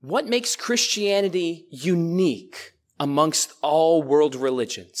What makes Christianity unique amongst all world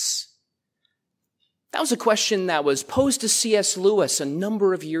religions? That was a question that was posed to C.S. Lewis a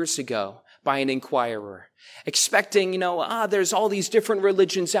number of years ago by an inquirer, expecting, there's all these different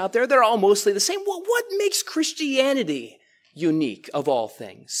religions out there. They're all mostly the same. Well, what makes Christianity unique of all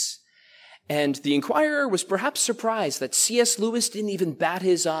things? And the inquirer was perhaps surprised that C.S. Lewis didn't even bat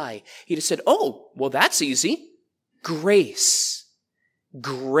his eye. He just said, oh, well, that's easy. Grace.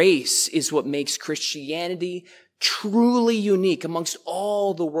 Grace is what makes Christianity truly unique amongst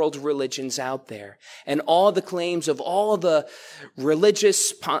all the world religions out there and all the claims of all the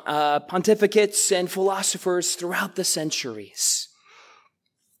religious pontificates and philosophers throughout the centuries.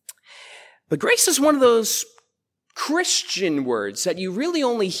 But grace is one of those Christian words that you really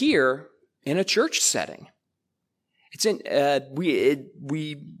only hear in a church setting.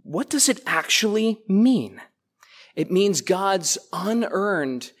 What does it actually mean? It means God's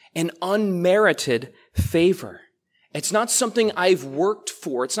unearned and unmerited favor. It's not something I've worked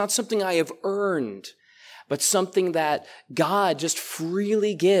for. It's not something I have earned, but something that God just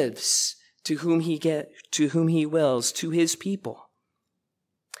freely gives to whom he wills, to his people.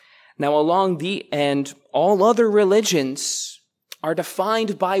 Now, along the end, all other religions are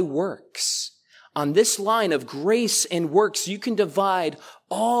defined by works. On this line of grace and works, you can divide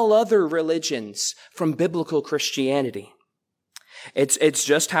all other religions from biblical Christianity. It's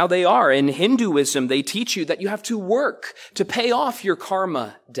just how they are. In Hinduism, they teach you that you have to work to pay off your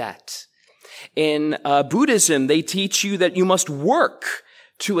karma debt. In Buddhism, they teach you that you must work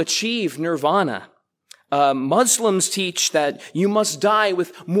to achieve nirvana. Muslims teach that you must die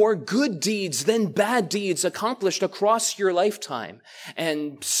with more good deeds than bad deeds accomplished across your lifetime.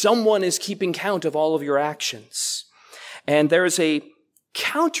 And someone is keeping count of all of your actions. And there is a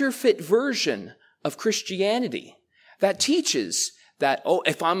counterfeit version of Christianity that teaches that,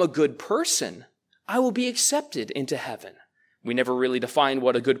 if I'm a good person, I will be accepted into heaven. We never really define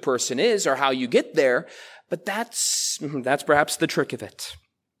what a good person is or how you get there, but that's perhaps the trick of it.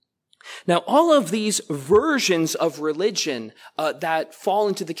 Now, all of these versions of religion that fall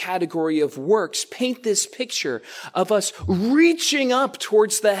into the category of works paint this picture of us reaching up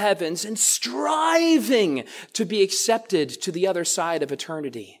towards the heavens and striving to be accepted to the other side of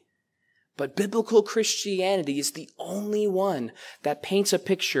eternity. But biblical Christianity is the only one that paints a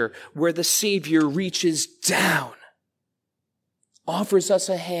picture where the Savior reaches down, offers us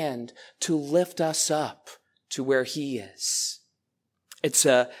a hand to lift us up to where he is. It's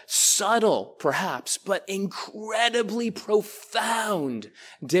a subtle, perhaps, but incredibly profound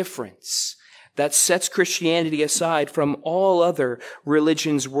difference that sets Christianity aside from all other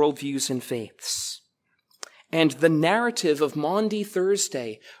religions, worldviews, and faiths. And the narrative of Maundy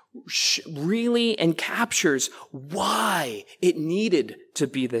Thursday really encaptures why it needed to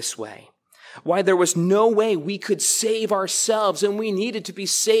be this way. Why there was no way we could save ourselves and we needed to be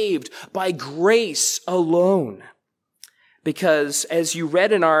saved by grace alone. Because as you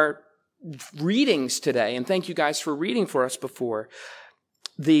read in our readings today, and thank you guys for reading for us before,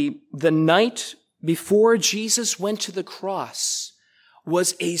 the night before Jesus went to the cross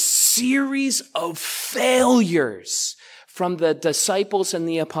was a series of failures from the disciples and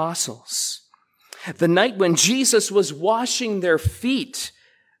the apostles. The night when Jesus was washing their feet,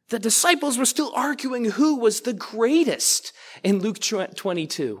 the disciples were still arguing who was the greatest in Luke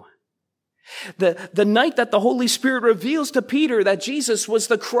 22. The night that the Holy Spirit reveals to Peter that Jesus was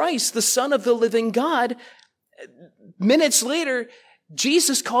the Christ, the Son of the living God, minutes later,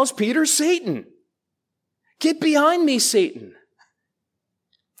 Jesus calls Peter Satan. Get behind me, Satan.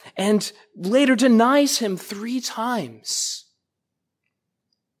 And later denies him 3 times.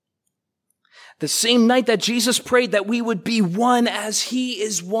 The same night that Jesus prayed that we would be one as he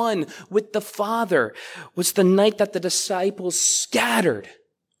is one with the Father was the night that the disciples scattered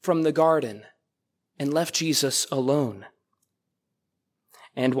from the garden and left Jesus alone.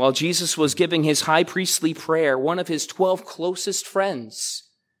 And while Jesus was giving his high priestly prayer, one of his 12 closest friends,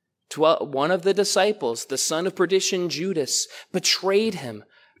 one of the disciples, the son of perdition, Judas, betrayed him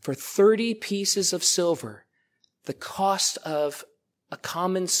for 30 pieces of silver, the cost of a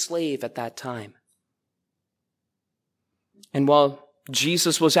common slave at that time. And while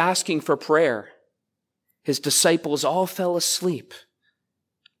Jesus was asking for prayer, his disciples all fell asleep,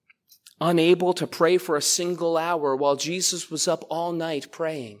 unable to pray for a single hour while Jesus was up all night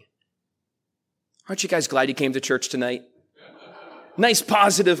praying. Aren't you guys glad you came to church tonight? Nice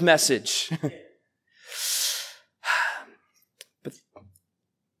positive message.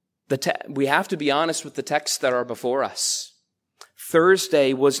 But we have to be honest with the texts that are before us.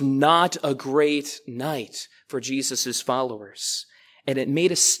 Thursday was not a great night for Jesus' followers. and it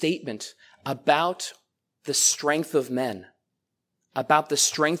made a statement about the strength of men, about the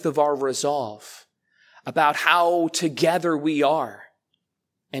strength of our resolve, about how together we are,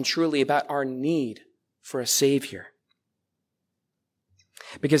 and truly about our need for a Savior.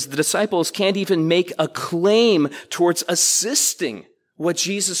 Because the disciples can't even make a claim towards assisting what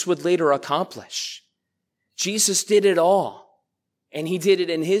Jesus would later accomplish. Jesus did it all, and he did it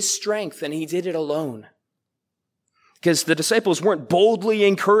in his strength, and he did it alone. Because the disciples weren't boldly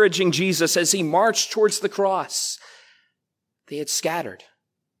encouraging Jesus as he marched towards the cross. They had scattered.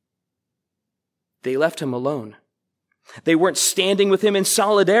 They left him alone. They weren't standing with him in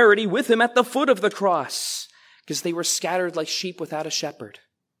solidarity with him at the foot of the cross, because they were scattered like sheep without a shepherd.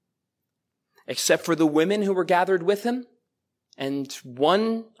 Except for the women who were gathered with him, and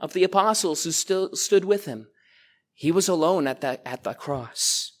one of the apostles who still stood with him. He was alone at the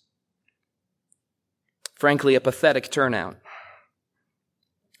cross. Frankly, a pathetic turnout.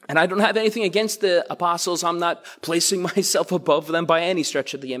 And I don't have anything against the apostles. I'm not placing myself above them by any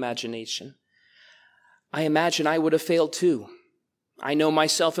stretch of the imagination. I imagine I would have failed too. I know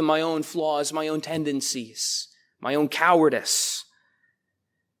myself and my own flaws, my own tendencies, my own cowardice.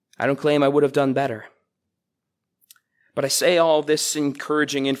 I don't claim I would have done better. But I say all this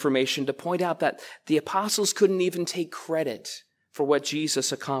encouraging information to point out that the apostles couldn't even take credit for what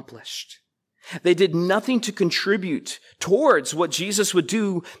Jesus accomplished. They did nothing to contribute towards what Jesus would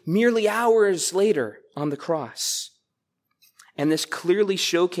do merely hours later on the cross. And this clearly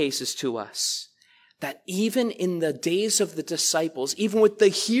showcases to us that even in the days of the disciples, even with the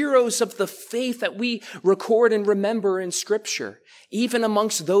heroes of the faith that we record and remember in Scripture, even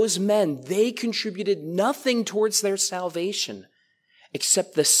amongst those men, they contributed nothing towards their salvation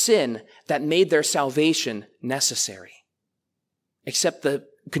except the sin that made their salvation necessary. Except the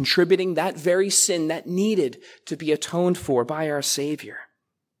contributing that very sin that needed to be atoned for by our Savior.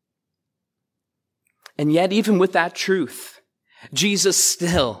 And yet, even with that truth, Jesus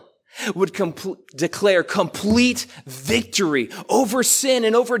still would declare complete victory over sin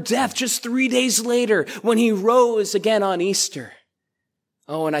and over death just 3 days later when he rose again on Easter.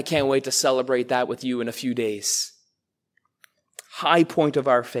 Oh, and I can't wait to celebrate that with you in a few days. High point of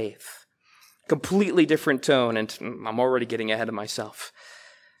our faith. Completely different tone, and I'm already getting ahead of myself.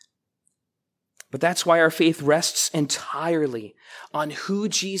 But that's why our faith rests entirely on who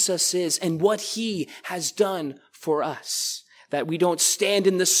Jesus is and what he has done for us. That we don't stand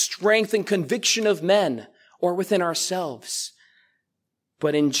in the strength and conviction of men or within ourselves,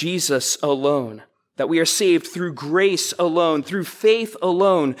 but in Jesus alone. That we are saved through grace alone, through faith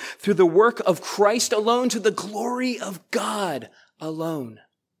alone, through the work of Christ alone, to the glory of God alone.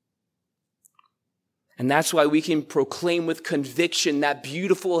 And that's why we can proclaim with conviction that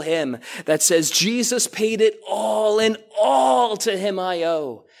beautiful hymn that says, Jesus paid it all, and all to him I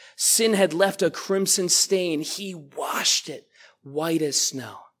owe. Sin had left a crimson stain. He washed it white as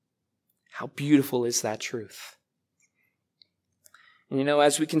snow. How beautiful is that truth? And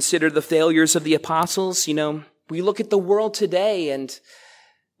as we consider the failures of the apostles, we look at the world today and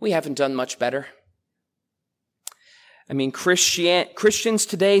we haven't done much better. Christians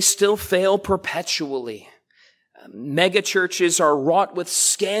today still fail perpetually. Mega churches are wrought with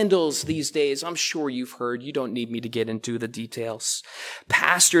scandals these days. I'm sure you've heard. You don't need me to get into the details.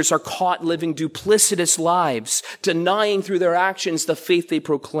 Pastors are caught living duplicitous lives, denying through their actions the faith they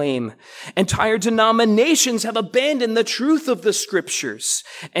proclaim. Entire denominations have abandoned the truth of the Scriptures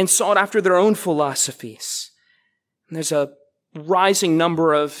and sought after their own philosophies. And there's a rising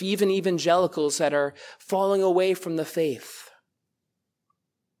number of even evangelicals that are falling away from the faith.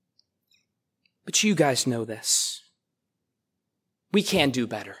 But you guys know this. We can do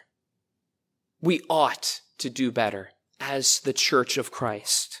better. We ought to do better as the Church of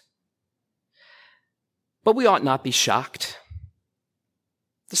Christ. But we ought not be shocked.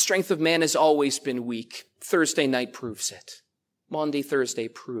 The strength of man has always been weak. Thursday night proves it. Maundy Thursday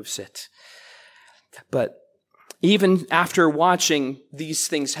proves it. But even after watching these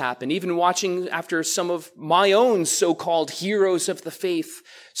things happen, even watching after some of my own so-called heroes of the faith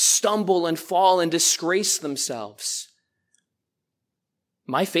stumble and fall and disgrace themselves,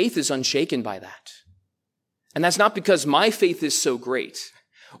 my faith is unshaken by that. And that's not because my faith is so great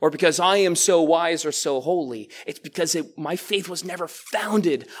or because I am so wise or so holy. It's because my faith was never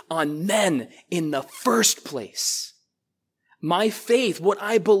founded on men in the first place. My faith, what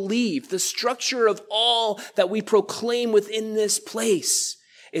I believe, the structure of all that we proclaim within this place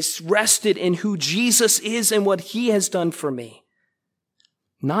is rested in who Jesus is and what he has done for me.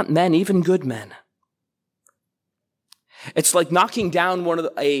 Not men, even good men. It's like knocking down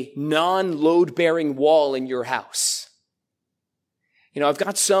a non-load-bearing wall in your house. I've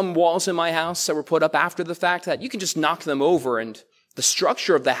got some walls in my house that were put up after the fact that you can just knock them over and the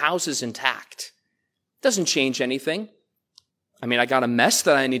structure of the house is intact. It doesn't change anything. I got a mess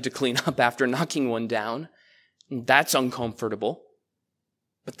that I need to clean up after knocking one down. That's uncomfortable.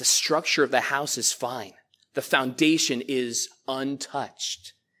 But the structure of the house is fine. The foundation is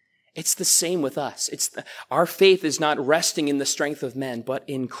untouched. It's the same with us. Our faith is not resting in the strength of men, but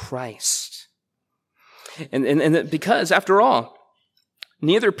in Christ. And because, after all,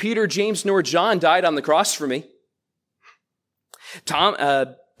 neither Peter, James, nor John died on the cross for me.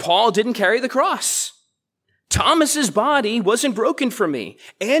 Paul didn't carry the cross. Thomas's body wasn't broken for me.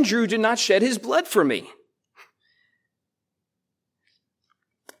 Andrew did not shed his blood for me.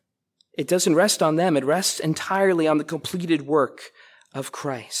 It doesn't rest on them. It rests entirely on the completed work of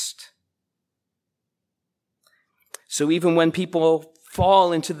Christ. So even when people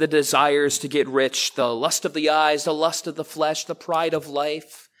fall into the desires to get rich, the lust of the eyes, the lust of the flesh, the pride of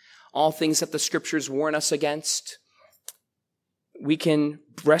life, all things that the scriptures warn us against, we can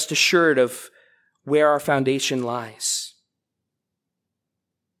rest assured of where our foundation lies.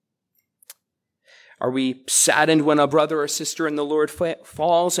 Are we saddened when a brother or sister in the Lord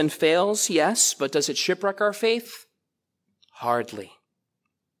falls and fails? Yes, but does it shipwreck our faith? Hardly.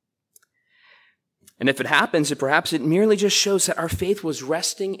 And if it happens, perhaps it merely just shows that our faith was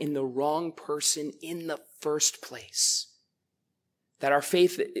resting in the wrong person in the first place. That our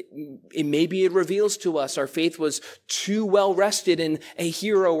faith, maybe it reveals to us our faith was too well rested in a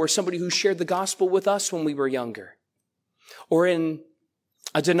hero or somebody who shared the gospel with us when we were younger. Or in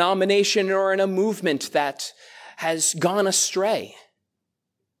a denomination or in a movement that has gone astray.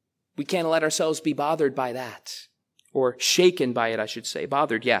 We can't let ourselves be bothered by that. Or shaken by it, I should say.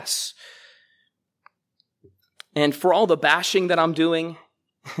 Bothered, yes. And for all the bashing that I'm doing,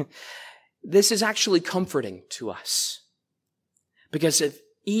 this is actually comforting to us. Because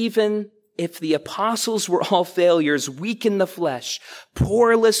even if the apostles were all failures, weak in the flesh,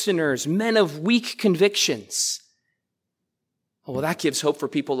 poor listeners, men of weak convictions, well, that gives hope for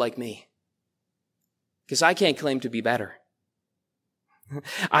people like me. Because I can't claim to be better.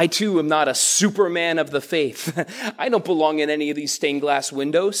 I too am not a superman of the faith. I don't belong in any of these stained glass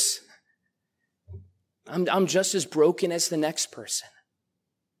windows. I'm just as broken as the next person.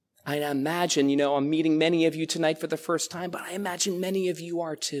 I imagine, I'm meeting many of you tonight for the first time, but I imagine many of you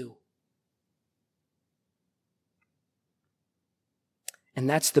are too. And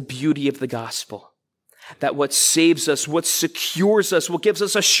that's the beauty of the gospel. That what saves us, what secures us, what gives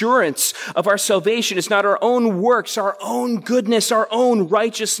us assurance of our salvation is not our own works, our own goodness, our own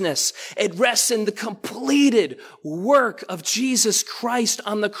righteousness. It rests in the completed work of Jesus Christ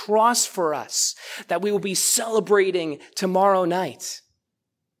on the cross for us that we will be celebrating tomorrow night.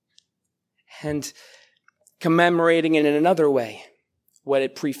 And commemorating it in another way, what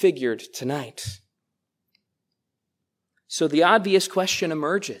it prefigured tonight. So the obvious question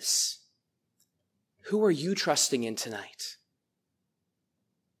emerges. Who are you trusting in tonight?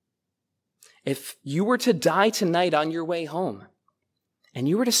 If you were to die tonight on your way home, and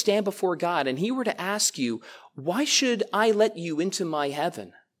you were to stand before God, and He were to ask you, why should I let you into my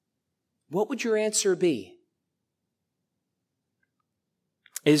heaven? What would your answer be?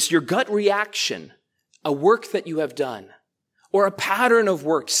 Is your gut reaction a work that you have done? Or a pattern of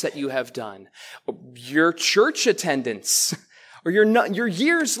works that you have done? Your church attendance? Or your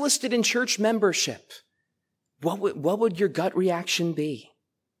years listed in church membership? What would your gut reaction be?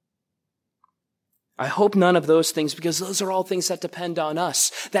 I hope none of those things, because those are all things that depend on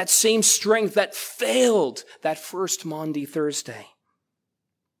us. That same strength that failed that first Maundy Thursday.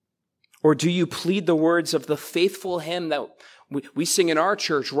 Or do you plead the words of the faithful hymn that we sing in our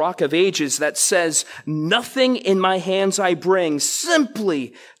church, Rock of Ages, that says, nothing in my hands I bring,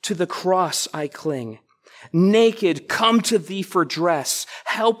 simply to the cross I cling. Naked, come to thee for dress.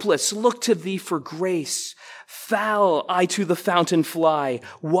 Helpless, look to thee for grace. Foul, I to the fountain fly.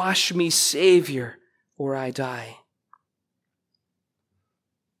 Wash me, Savior, or I die.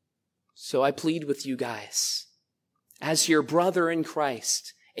 So I plead with you guys, as your brother in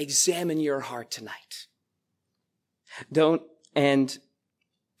Christ, examine your heart tonight. And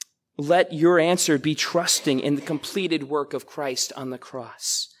let your answer be trusting in the completed work of Christ on the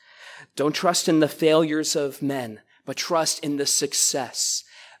cross. Don't trust in the failures of men, but trust in the success,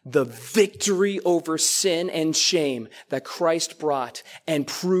 the victory over sin and shame that Christ brought and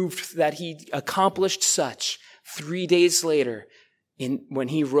proved that He accomplished such 3 days later when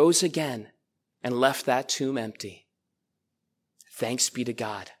He rose again and left that tomb empty. Thanks be to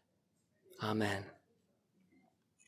God. Amen.